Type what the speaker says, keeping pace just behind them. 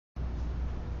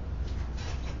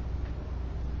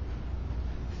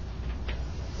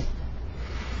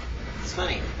It's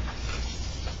funny.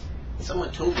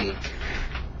 Someone told me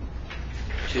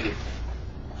to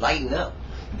lighten up.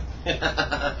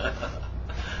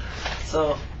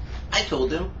 So I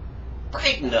told them,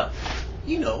 brighten up.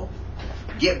 You know,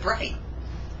 get bright.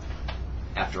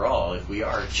 After all, if we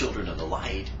are children of the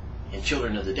light and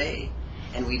children of the day,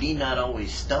 and we need not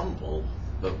always stumble,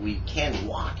 but we can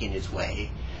walk in His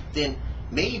way, then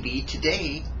maybe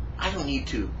today I don't need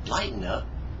to lighten up,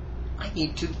 I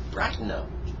need to brighten up.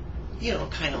 You know,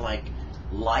 kind of like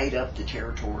light up the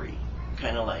territory,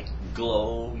 kind of like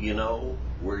glow, you know,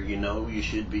 where you know you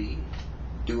should be,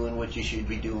 doing what you should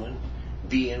be doing,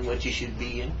 being what you should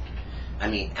be in. I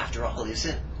mean, after all,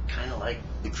 isn't kind of like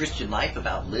the Christian life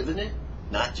about living it,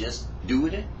 not just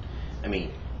doing it? I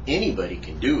mean, anybody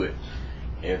can do it.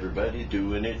 Everybody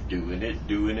doing it, doing it,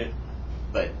 doing it.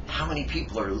 But how many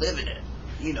people are living it?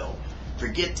 You know,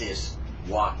 forget this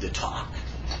walk the talk.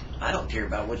 I don't care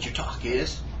about what your talk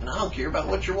is, and I don't care about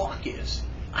what your walk is.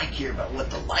 I care about what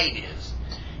the light is.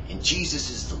 And Jesus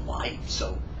is the light,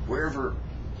 so wherever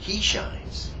He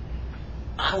shines,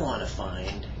 I want to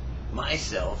find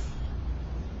myself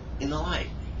in the light.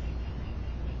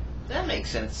 That makes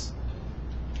sense.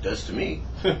 It does to me.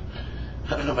 I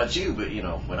don't know about you, but you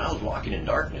know, when I was walking in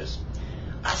darkness,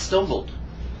 I stumbled.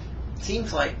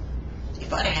 Seems like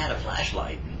if I'd have had a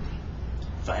flashlight,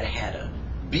 if I'd have had a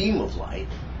beam of light,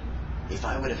 if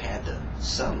I would have had the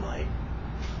sunlight,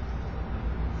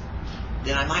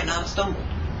 then I might not have stumbled.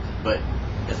 But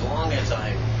as long as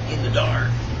I'm in the dark,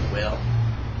 well,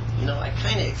 you know, I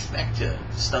kind of expect to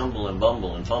stumble and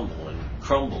bumble and fumble and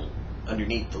crumble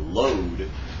underneath the load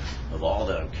of all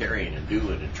that I'm carrying and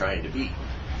doing and trying to be.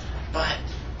 But,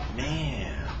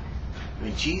 man,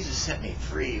 when Jesus set me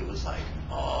free, it was like,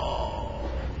 oh,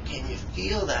 can you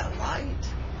feel that light?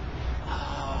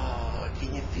 Oh,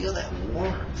 can you feel that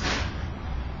warmth?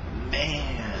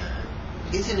 Man,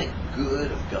 isn't it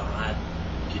good of God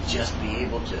to just be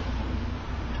able to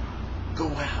go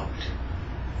out,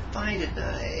 find a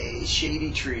nice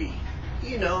shady tree,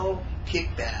 you know,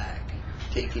 kick back,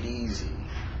 take it easy,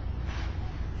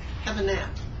 have a nap.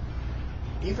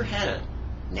 You ever had a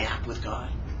nap with God?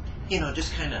 You know,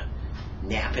 just kind of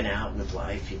napping out with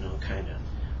life, you know, kind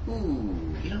of,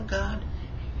 ooh, you know, God,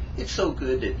 it's so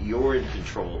good that you're in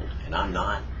control and I'm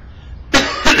not.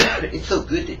 It's so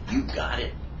good that you got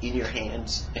it in your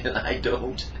hands and I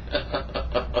don't.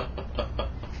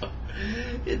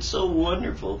 It's so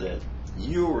wonderful that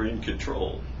you're in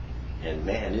control and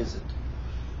man isn't.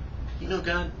 You know,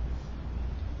 God,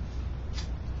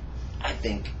 I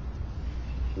think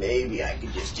maybe I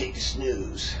could just take a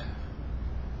snooze.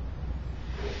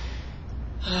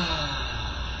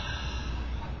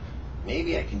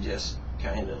 Maybe I can just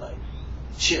kind of like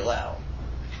chill out,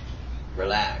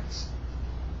 relax,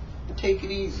 and take it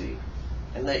easy,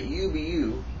 and let you be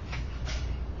you.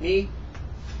 Me,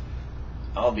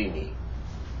 I'll be me.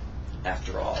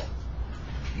 After all,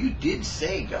 you did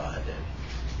say, God, that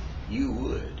you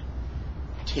would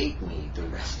take me the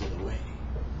rest of the way.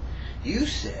 You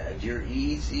said you're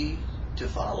easy to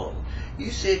follow. You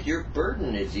said your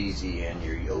burden is easy and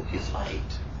your yoke is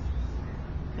light.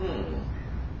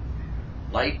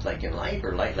 Light like in light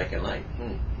or light like in light?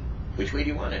 Which way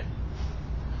do you want it?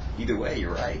 Either way,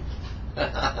 you're right.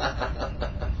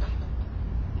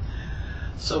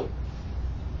 So,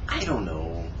 I don't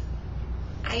know.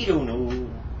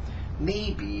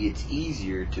 Maybe it's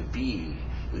easier to be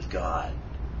with God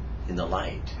in the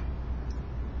light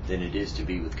than it is to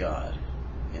be with God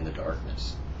in the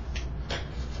darkness.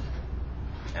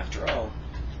 After all,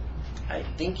 I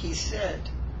think He said,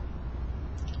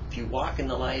 if you walk in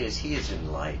the light as He is in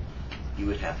the light, you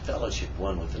would have fellowship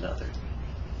one with another.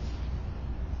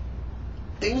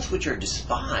 Things which are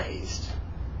despised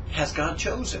has God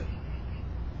chosen.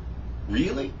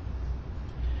 Really?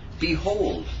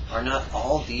 Behold, are not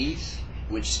all these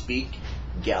which speak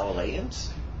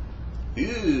Galileans?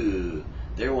 Ooh,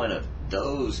 they're one of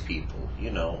those people, you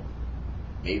know.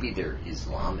 Maybe they're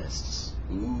Islamists.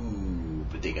 Ooh,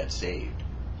 but they got saved.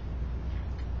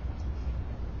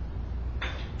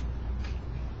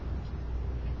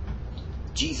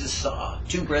 Jesus saw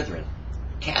two brethren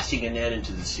casting a net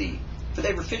into the sea, for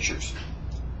they were fishers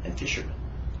and fishermen.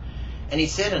 And He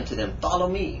said unto them, Follow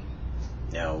me.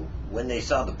 Now, when they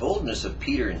saw the boldness of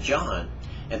Peter and John,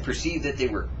 and perceived that they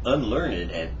were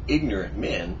unlearned and ignorant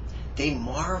men, they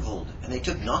marveled, and they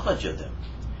took knowledge of them,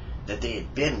 that they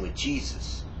had been with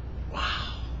Jesus.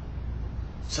 Wow.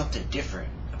 Something different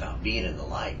about being in the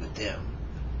light with them.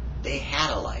 They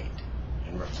had a light,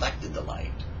 and reflected the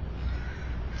light.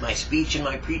 My speech and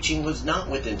my preaching was not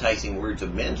with enticing words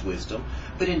of men's wisdom,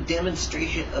 but in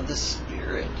demonstration of the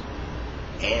Spirit,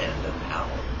 and of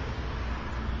power.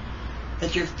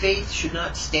 That your faith should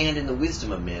not stand in the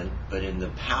wisdom of men, but in the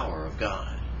power of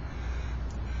God.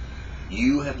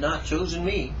 You have not chosen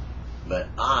me, but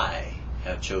I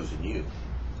have chosen you,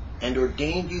 and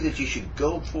ordained you that you should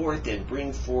go forth and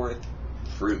bring forth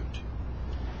fruit.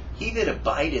 He that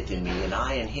abideth in me, and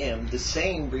I in him, the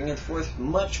same bringeth forth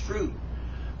much fruit.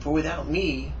 For without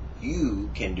me you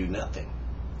can do nothing.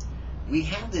 We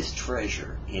have this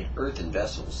treasure in earthen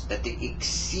vessels, that the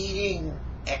exceeding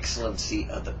excellency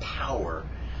of the power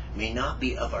may not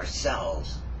be of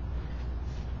ourselves,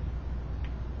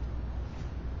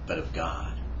 but of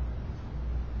God.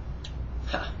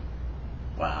 Ha!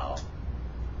 Wow.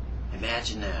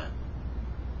 Imagine that.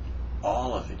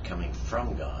 All of it coming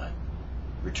from God,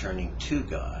 returning to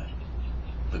God,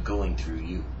 but going through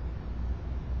you.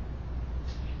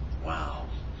 Wow.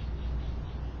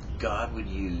 God would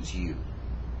use you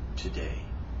today.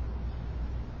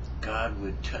 God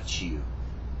would touch you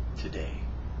today.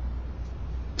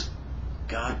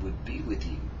 God would be with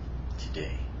you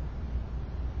today.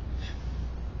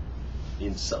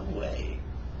 In some way,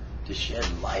 to shed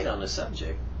light on a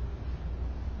subject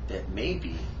that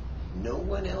maybe no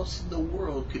one else in the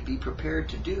world could be prepared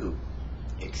to do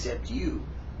except you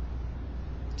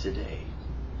today,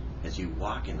 as you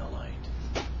walk in the light,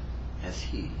 as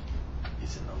He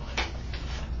is in the light.